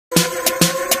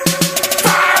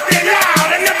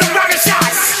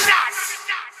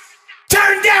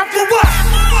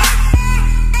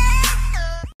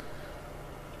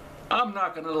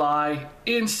not gonna lie,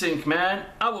 Nsync, man,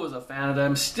 I was a fan of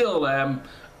them, still am.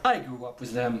 I grew up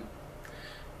with them.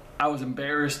 I was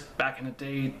embarrassed back in the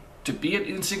day to be an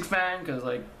Nsync fan because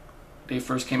like they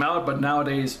first came out, but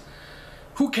nowadays,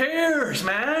 who cares,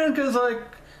 man? Because like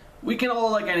we can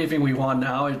all like anything we want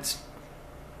now. It's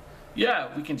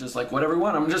yeah, we can just like whatever we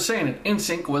want. I'm just saying it.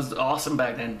 Nsync was awesome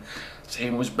back then.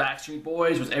 Same was Backstreet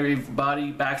Boys, was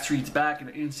everybody. Backstreet's back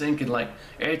and Nsync and like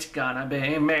it's gonna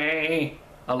be me,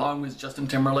 along with Justin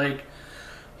Timberlake,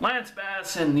 Lance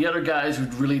Bass, and the other guys who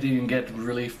really didn't get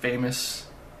really famous.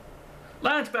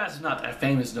 Lance Bass is not that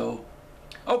famous though.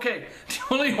 Okay, the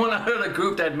only one out of the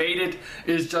group that made it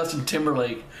is Justin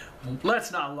Timberlake.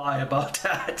 Let's not lie about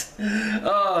that.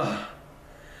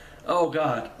 Oh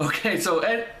God. Okay, so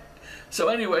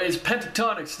anyways,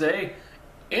 Pentatonix Day,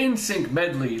 Nsync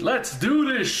medley. Let's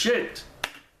do this shit.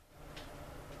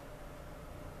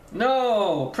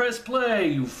 No, press play,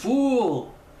 you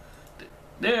fool.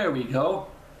 There we go.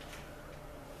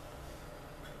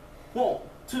 1,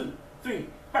 2, 3,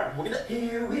 4. We're gonna.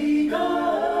 Here we go.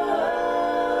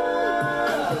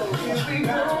 Here we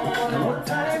go. One more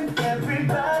time.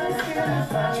 Everybody's gonna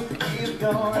fight. Keep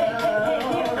going. Hey,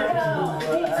 here we go.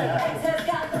 X has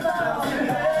got the ball. We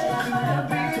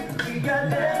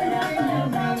got everything.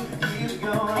 Keep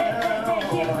going. Hey,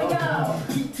 here we go.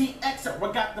 PTX, we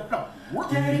got the flow.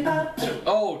 Dirty pop.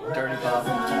 Oh, dirty pop.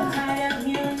 I'm tired of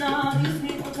hearing all these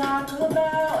people talk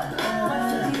about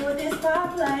what's the deal with this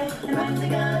pop life and when's it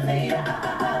gonna fade out.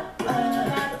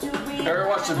 Ever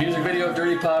watched the music video of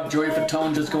Dirty Pop? Joey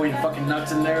Fatone just going fucking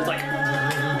nuts in there. It's like,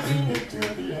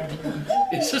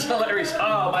 it's just hilarious.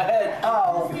 Oh, my head.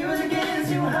 Oh. Music is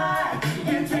too high.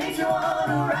 It takes you on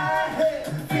a ride.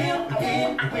 Feel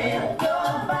it when your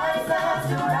body starts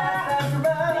to rise.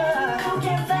 You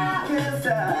can't stop.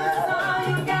 That's all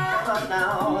you got. Now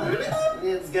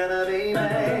it's gonna be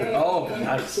me. Oh,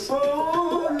 nice.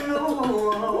 Oh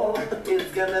no,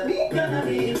 it's gonna be.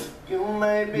 You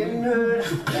might be hurt,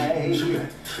 baby. It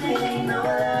ain't no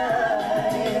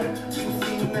lie. You've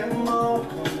seen them all.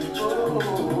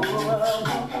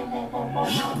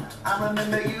 I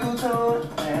remember you told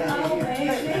me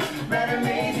that it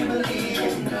made you believe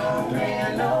in no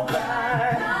man, no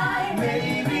lie.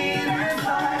 Maybe that's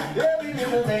why every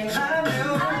little thing I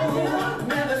do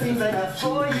never seems enough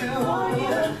for you.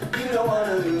 You don't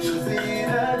wanna lose it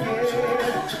again,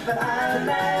 but I'm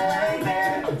like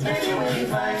that. Maybe when you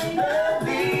find the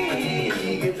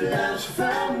lead, get to love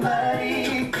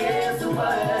somebody. Guess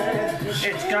what?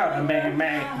 It's gotta be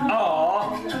me.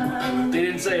 Aw. They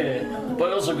didn't say it,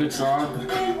 but also a good song.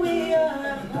 We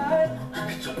are apart.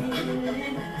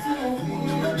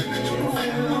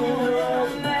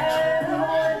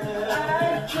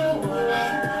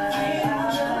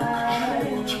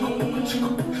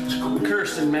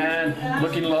 Kirsten, man,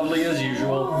 looking lovely as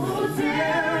usual.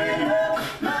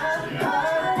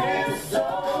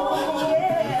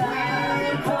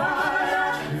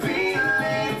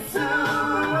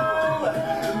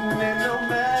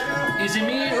 Is it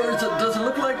me, or does it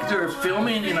look like they're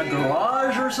filming in a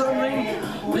garage or something?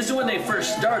 This is when they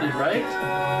first started, right?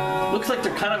 Looks like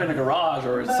they're kind of in a garage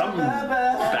or some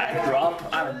backdrop.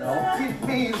 I don't know.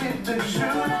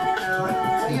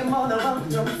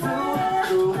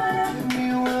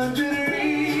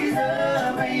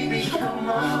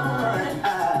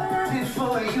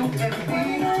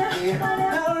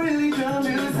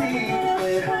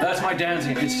 That's my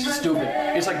dancing. It's stupid.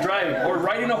 It's like driving or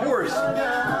riding a horse.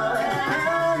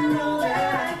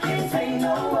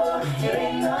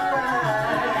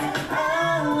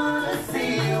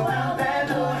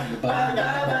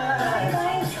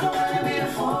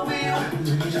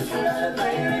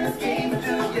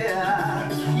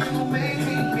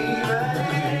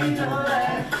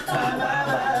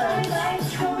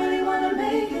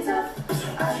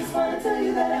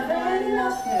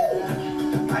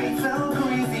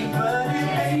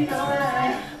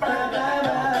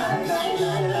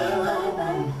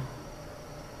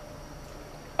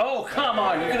 Oh, come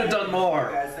on, you could have done more.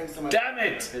 Guys, thanks so much. Damn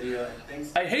it. Video.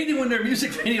 I hate it when their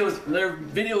music videos,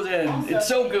 end. Also, It's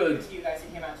so good. To you guys who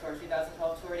came out to our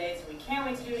 2012 tour days, we can't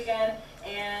wait to do it again.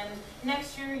 And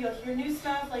next year you'll hear new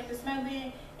stuff like this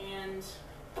medley, and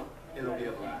It'll be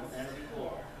a blast. It'll be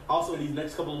cool. Also, these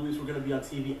next couple of weeks we're going to be on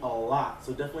TV a lot,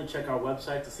 so definitely check our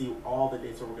website to see all the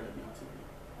dates that we're going to be on TV.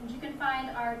 And you can find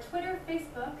our Twitter,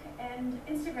 Facebook, and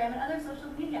Instagram and other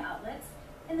social media outlets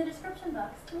in the description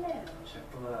box below.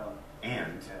 Check them out.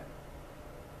 And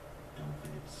don't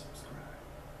forget to subscribe.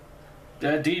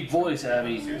 That deep voice,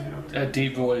 Abby. Seriously, don't. That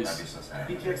deep voice. That'd be so sad.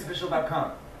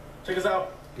 PTXofficial.com. Check us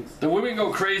out. The women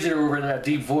go crazy over that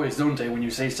deep voice, don't they, when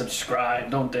you say subscribe,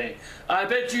 don't they? I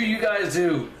bet you guys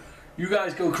do. You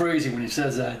guys go crazy when he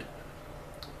says that.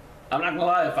 I'm not gonna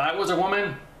lie, if I was a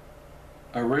woman,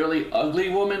 a really ugly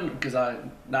woman, because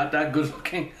I'm not that good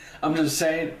looking, I'm just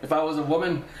saying, if I was a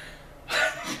woman,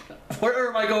 where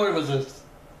am I going with this?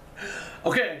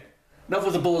 Okay, enough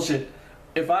with the bullshit.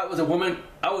 If I was a woman,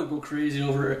 I would go crazy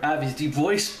over Abby's deep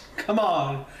voice. Come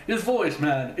on, his voice,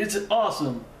 man, it's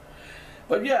awesome.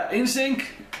 But yeah, Nsync,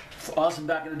 awesome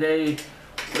back in the day.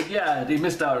 But yeah, they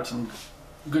missed out on some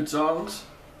good songs.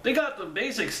 They got the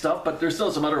basic stuff, but there's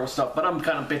still some other stuff. But I'm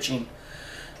kind of bitching.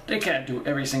 They can't do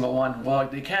every single one. Well,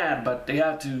 they can, but they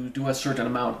have to do a certain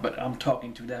amount. But I'm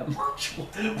talking too damn much.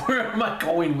 Where am I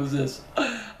going with this?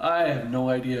 I have no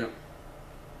idea.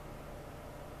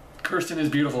 Kirsten is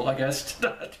beautiful, I guess.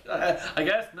 I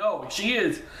guess? No, she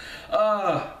is.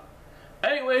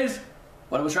 Anyways,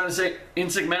 what I was trying to say,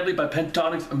 Nsync Medley by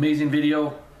Pentatonix, amazing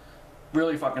video.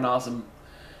 Really fucking awesome.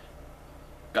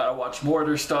 Gotta watch more of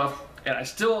their stuff. And I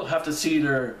still have to see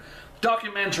their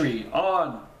documentary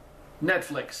on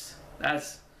Netflix.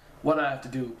 That's what I have to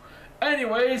do.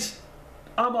 Anyways,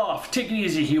 I'm off. Take it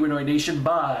easy, Humanoid Nation.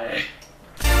 Bye.